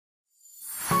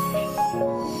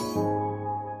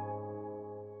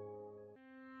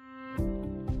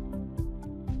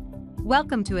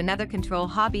Welcome to another Control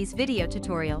Hobbies video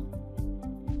tutorial.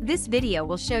 This video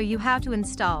will show you how to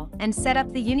install and set up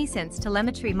the UniSens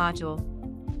telemetry module.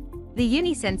 The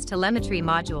UniSens telemetry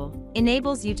module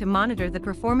enables you to monitor the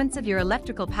performance of your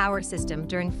electrical power system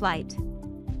during flight.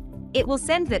 It will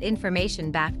send that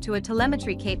information back to a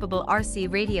telemetry-capable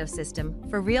RC radio system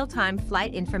for real-time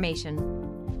flight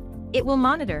information. It will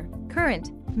monitor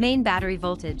current, main battery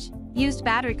voltage, used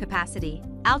battery capacity,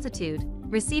 altitude,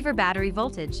 receiver battery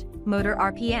voltage, motor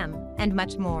RPM, and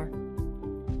much more.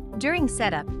 During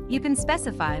setup, you can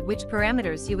specify which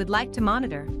parameters you would like to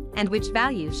monitor and which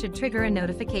values should trigger a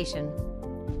notification.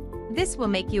 This will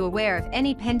make you aware of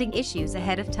any pending issues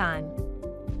ahead of time.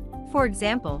 For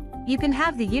example, you can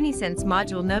have the UniSens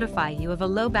module notify you of a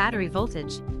low battery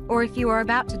voltage, or if you are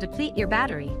about to deplete your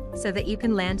battery, so that you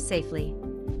can land safely.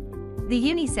 The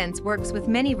UniSens works with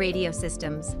many radio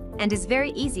systems and is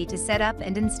very easy to set up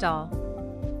and install.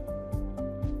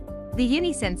 The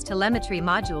UniSens telemetry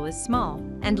module is small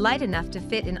and light enough to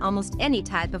fit in almost any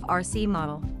type of RC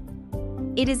model.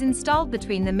 It is installed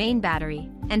between the main battery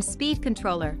and speed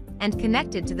controller and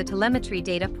connected to the telemetry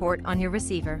data port on your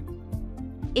receiver.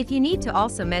 If you need to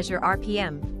also measure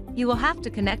RPM, you will have to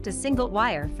connect a single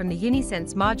wire from the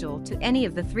UniSens module to any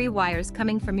of the 3 wires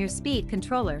coming from your speed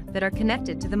controller that are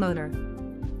connected to the motor.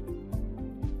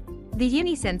 The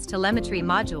UniSens telemetry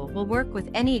module will work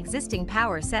with any existing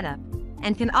power setup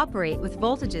and can operate with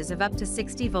voltages of up to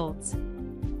 60 volts.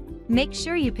 Make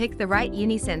sure you pick the right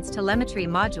UniSens telemetry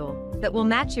module that will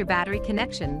match your battery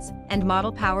connections and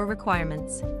model power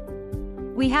requirements.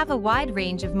 We have a wide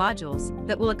range of modules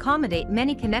that will accommodate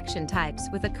many connection types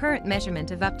with a current measurement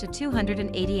of up to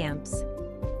 280 amps.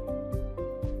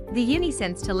 The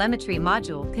UniSens telemetry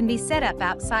module can be set up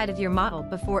outside of your model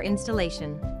before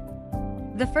installation.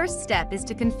 The first step is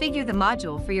to configure the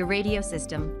module for your radio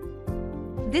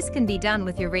system. This can be done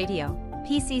with your radio,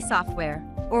 PC software,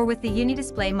 or with the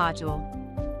UniDisplay module.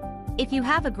 If you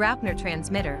have a Graupner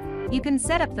transmitter, you can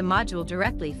set up the module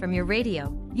directly from your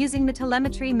radio using the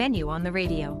telemetry menu on the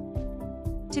radio.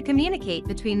 To communicate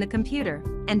between the computer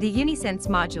and the UniSens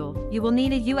module, you will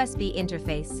need a USB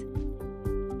interface.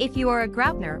 If you are a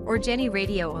Graupner or Jeti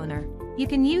radio owner, you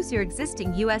can use your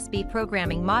existing USB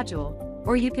programming module,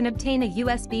 or you can obtain a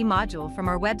USB module from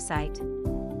our website.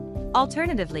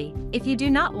 Alternatively, if you do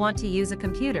not want to use a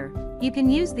computer, you can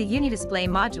use the UniDisplay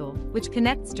module, which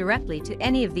connects directly to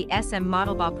any of the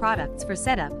sm-modellbau products for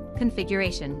setup,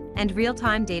 configuration, and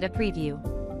real-time data preview.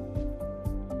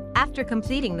 After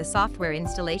completing the software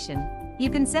installation, you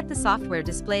can set the software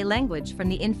display language from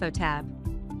the Info tab.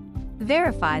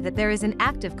 Verify that there is an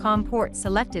active COM port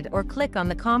selected or click on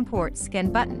the COM port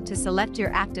scan button to select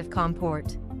your active COM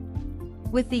port.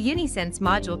 With the UniSens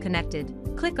module connected,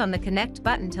 click on the Connect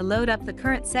button to load up the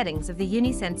current settings of the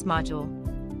UniSens module.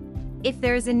 If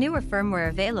there is a newer firmware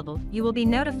available, you will be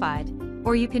notified,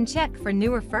 or you can check for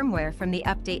newer firmware from the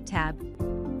Update tab.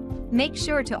 Make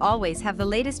sure to always have the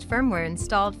latest firmware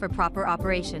installed for proper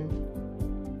operation.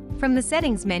 From the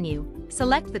Settings menu,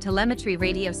 select the telemetry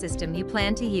radio system you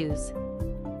plan to use.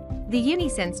 The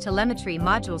UniSens telemetry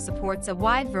module supports a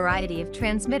wide variety of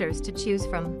transmitters to choose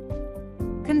from.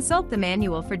 Consult the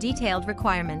manual for detailed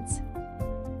requirements.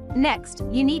 Next,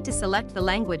 you need to select the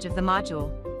language of the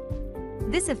module.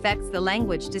 This affects the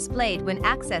language displayed when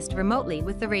accessed remotely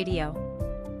with the radio.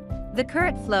 The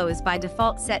current flow is by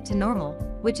default set to normal,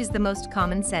 which is the most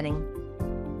common setting.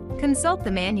 Consult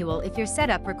the manual if your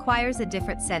setup requires a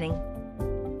different setting.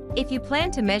 If you plan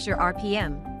to measure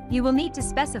RPM, you will need to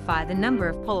specify the number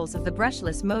of poles of the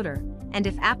brushless motor, and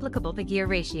if applicable the gear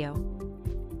ratio.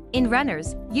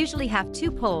 In-runners usually have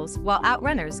 2 poles, while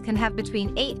outrunners can have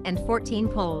between 8 and 14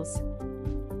 poles.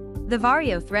 The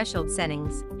Vario threshold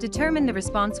settings determine the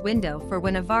response window for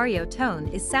when a Vario tone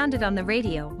is sounded on the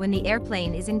radio when the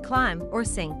airplane is in climb or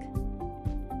sink.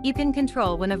 You can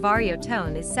control when a Vario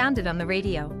tone is sounded on the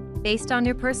radio, based on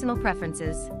your personal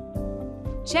preferences.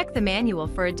 Check the manual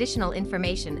for additional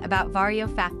information about Vario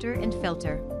factor and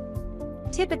filter.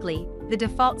 Typically, the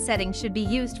default setting should be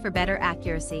used for better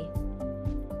accuracy.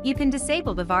 You can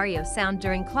disable the Vario sound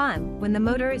during climb when the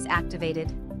motor is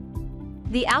activated.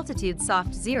 The altitude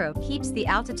soft 0 keeps the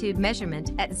altitude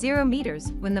measurement at 0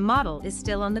 meters when the model is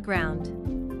still on the ground.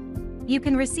 You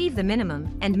can receive the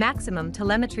minimum and maximum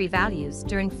telemetry values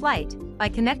during flight by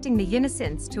connecting the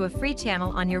UniSens to a free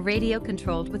channel on your radio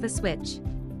controlled with a switch.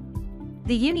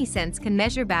 The UniSens can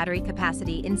measure battery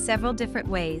capacity in several different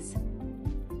ways.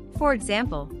 For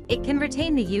example, it can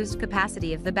retain the used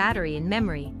capacity of the battery in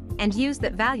memory and use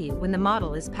that value when the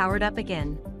model is powered up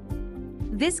again.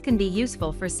 This can be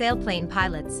useful for sailplane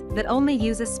pilots that only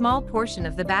use a small portion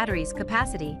of the battery's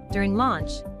capacity during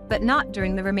launch, but not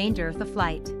during the remainder of the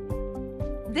flight.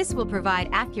 This will provide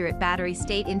accurate battery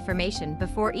state information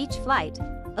before each flight,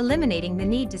 eliminating the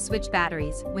need to switch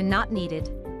batteries when not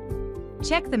needed.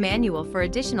 Check the manual for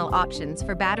additional options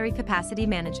for battery capacity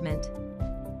management.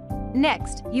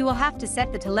 Next, you will have to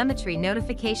set the telemetry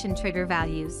notification trigger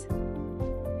values.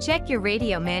 Check your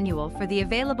radio manual for the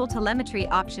available telemetry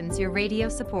options your radio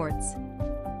supports.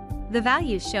 The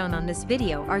values shown on this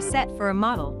video are set for a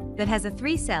model that has a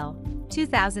 3-cell,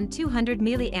 2200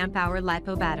 mAh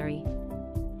LiPo battery.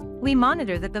 We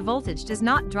monitor that the voltage does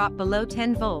not drop below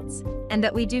 10 volts, and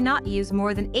that we do not use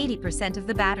more than 80% of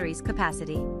the battery's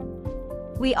capacity.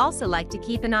 We also like to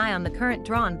keep an eye on the current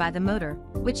drawn by the motor,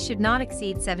 which should not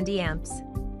exceed 70 amps.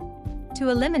 To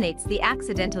eliminate the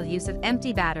accidental use of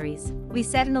empty batteries, we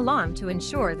set an alarm to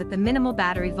ensure that the minimal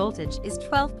battery voltage is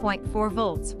 12.4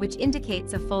 volts, which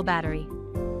indicates a full battery.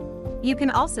 You can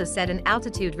also set an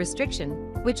altitude restriction,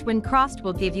 which when crossed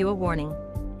will give you a warning.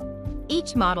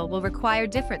 Each model will require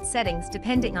different settings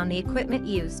depending on the equipment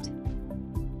used.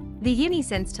 The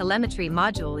UniSens telemetry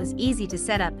module is easy to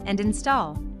set up and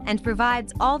install, and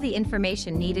provides all the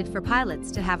information needed for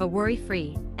pilots to have a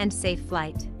worry-free and safe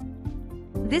flight.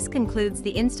 This concludes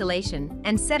the installation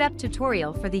and setup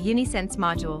tutorial for the UniSens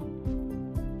module.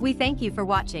 We thank you for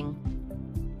watching.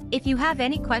 If you have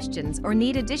any questions or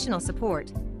need additional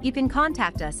support, you can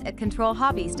contact us at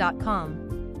controlhobbies.com.